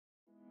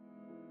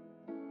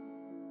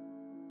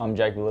I'm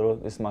Jacob Liddle.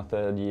 This is my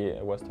 3rd year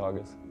at West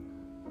Tigers.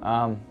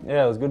 Yeah,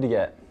 it was good to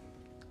get.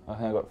 I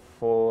think I got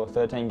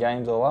 13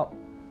 games all up.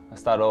 I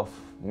started off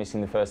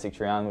missing the first 6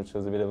 rounds, which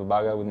was a bit of a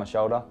bugger with my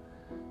shoulder,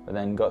 but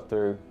then got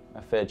through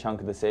a fair chunk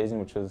of the season,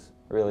 which was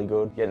really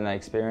good, getting that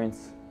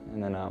experience.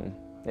 And then,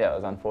 yeah, I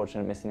was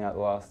unfortunate missing out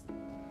the last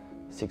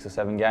 6 or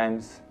 7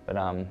 games,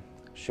 but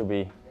should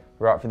be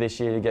right for this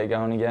year to get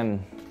going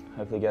again and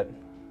hopefully get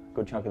a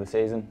good chunk of the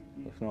season,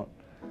 if not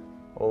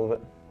all of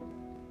it.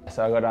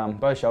 So I got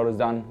both shoulders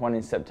done, one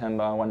in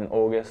September, one in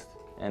August,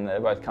 and they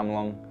both come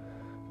along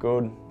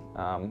good.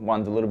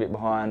 One's a little bit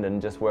behind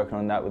and just working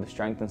on that with the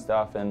strength and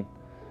stuff and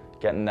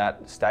getting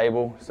that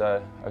stable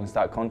so I can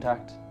start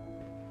contact.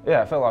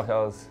 Yeah, I felt like I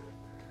was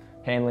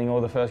handling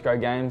all the first grade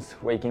games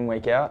week in,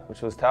 week out,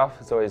 which was tough.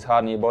 It's always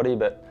hard on your body,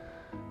 but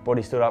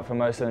body stood up for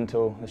most of it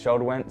until the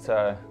shoulder went,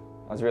 so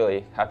I was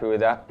really happy with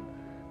that.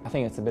 I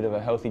think it's a bit of a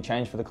healthy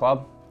change for the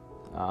club.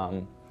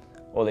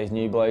 All these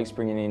new blokes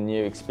bringing in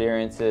new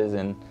experiences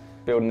and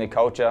building the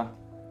culture.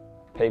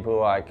 People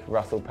like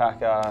Russell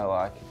Packer,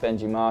 like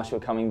Benji Marshall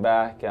coming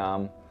back,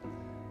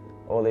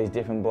 all these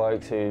different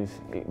blokes who've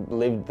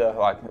lived the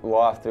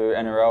life through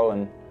NRL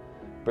and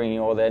bringing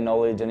all their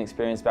knowledge and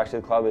experience back to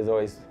the club is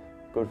always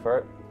good for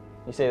it.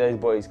 You see those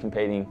boys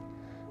competing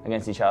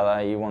against each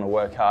other, you want to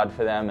work hard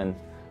for them and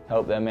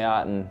help them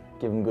out and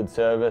give them good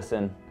service,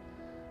 and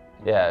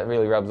yeah, it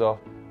really rubs off.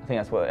 I think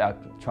that's what we're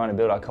trying to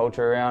build our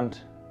culture around,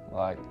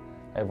 like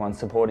everyone's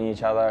supporting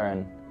each other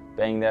and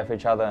being there for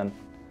each other, and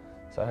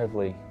so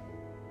hopefully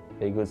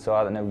be a good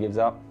side that never gives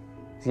up.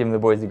 Just giving the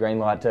boys the green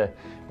light to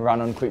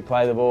run on quick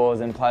play the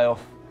balls and play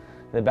off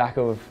the back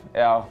of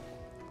our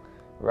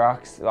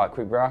rucks, like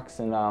quick rucks,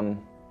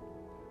 and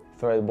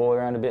throw the ball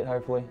around a bit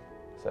hopefully.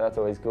 So that's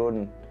always good,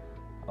 and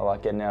I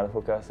like getting out of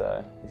hooker,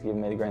 so he's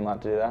giving me the green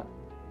light to do that.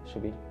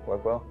 Should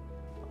work well.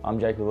 I'm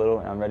Jacob Liddle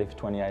and I'm ready for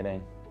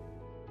 2018.